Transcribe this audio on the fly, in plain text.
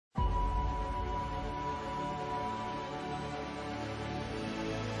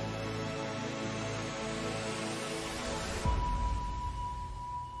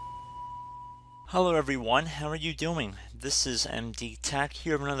Hello everyone, how are you doing? This is MD Tech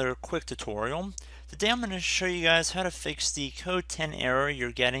here with another quick tutorial. Today I'm going to show you guys how to fix the code 10 error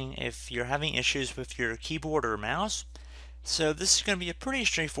you're getting if you're having issues with your keyboard or mouse. So this is going to be a pretty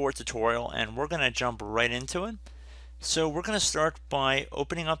straightforward tutorial and we're going to jump right into it. So we're going to start by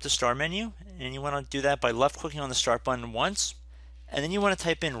opening up the start menu, and you want to do that by left clicking on the start button once, and then you want to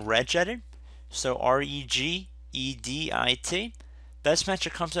type in regedit, so regedit. Best match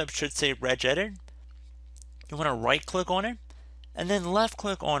that comes up should say regedit. You want to right click on it and then left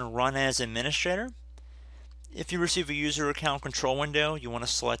click on run as administrator. If you receive a user account control window, you want to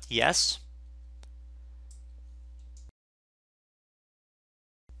select yes.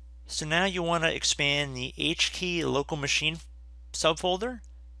 So now you want to expand the HKey local machine subfolder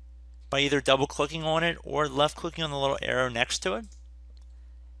by either double clicking on it or left clicking on the little arrow next to it.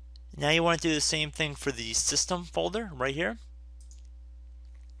 Now you want to do the same thing for the system folder right here.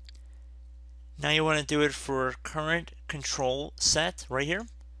 Now you want to do it for current control set right here,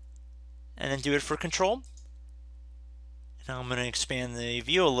 and then do it for control. Now I'm going to expand the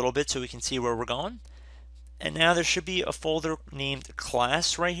view a little bit so we can see where we're going. And now there should be a folder named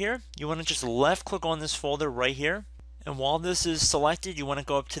class right here. You want to just left click on this folder right here, and while this is selected you want to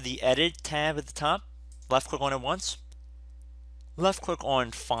go up to the edit tab at the top, left click on it once, left click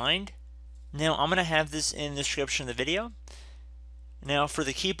on find. Now I'm going to have this in the description of the video. Now for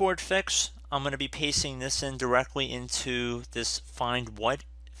the keyboard fix, I'm going to be pasting this in directly into this find what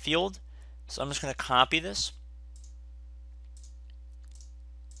field. So I'm just going to copy this,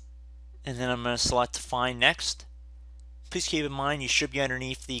 and then I'm going to select find next. Please keep in mind you should be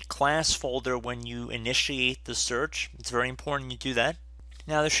underneath the class folder when you initiate the search. It's very important you do that.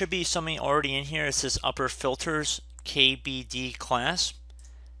 Now there should be something already in here. It says Upperfilters kbdclass.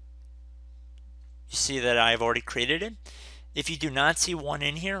 You see that I've already created it. If you do not see one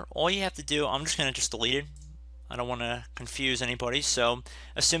in here, all you have to do, I'm just going to delete it. I don't want to confuse anybody. So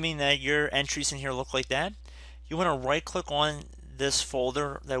assuming that your entries in here look like that, you want to right click on this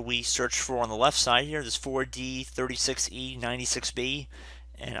folder that we searched for on the left side here, this 4D, 36E, 96B,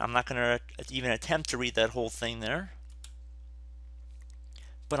 and I'm not going to even attempt to read that whole thing there.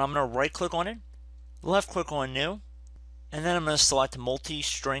 But I'm going to right click on it, left click on new, and then I'm going to select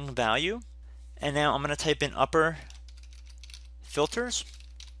multi-string value, and now I'm going to type in Upperfilters,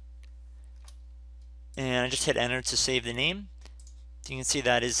 and I just hit enter to save the name. You can see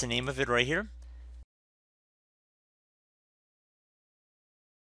that is the name of it right here.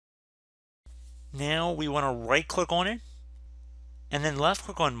 Now we want to right click on it and then left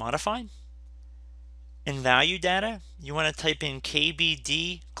click on modify. In value data, you want to type in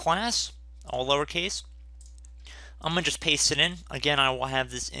kbdclass, all lowercase. I'm going to just paste it in. Again, I will have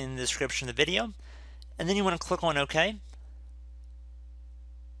this in the description of the video. And then you want to click on OK.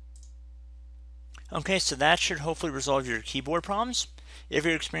 Okay, so that should hopefully resolve your keyboard problems. If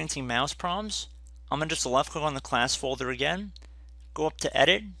you're experiencing mouse problems, I'm going to just left click on the class folder again, go up to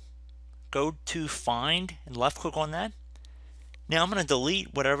edit, go to find, and left click on that. Now I'm going to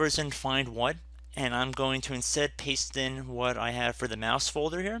delete whatever is in find what, and I'm going to instead paste in what I have for the mouse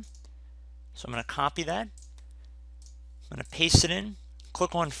folder here. So I'm going to copy that. I'm going to paste it in,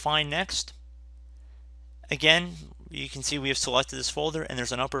 click on find next. Again, you can see we have selected this folder and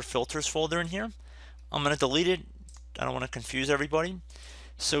there's an Upperfilters folder in here. I'm going to delete it. I don't want to confuse everybody.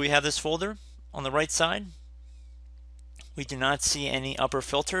 So we have this folder on the right side. We do not see any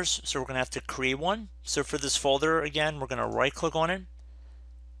Upperfilters, so we're going to have to create one. So for this folder, again, we're going to right click on it,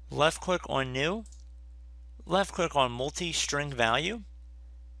 left click on new, left click on multi-string value.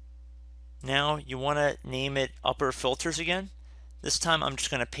 Now you want to name it Upperfilters again. This time I'm just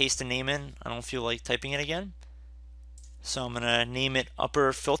going to paste the name in. I don't feel like typing it again. So I'm going to name it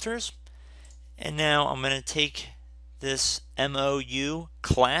Upperfilters. And now I'm going to take this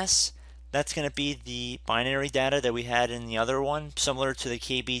Mouclass. That's going to be the binary data that we had in the other one, similar to the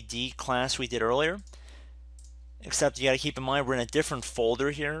KBD class we did earlier. Except you got to keep in mind we're in a different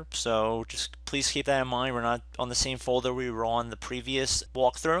folder here, so just please keep that in mind. We're not on the same folder we were on the previous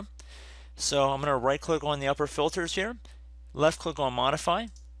walkthrough. So I'm going to right click on the Upperfilters here, left click on modify. I'm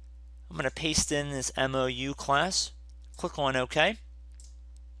going to paste in this Mouclass, click on OK.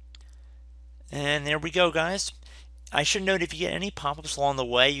 And there we go, guys. I should note if you get any pop-ups along the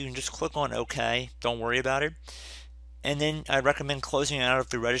way, you can just click on OK. Don't worry about it. And then I recommend closing out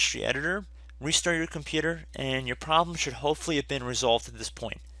of the registry editor, restart your computer, and your problem should hopefully have been resolved at this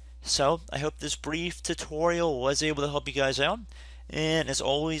point. So I hope this brief tutorial was able to help you guys out. And as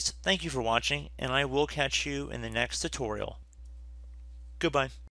always, thank you for watching, and I will catch you in the next tutorial. Goodbye.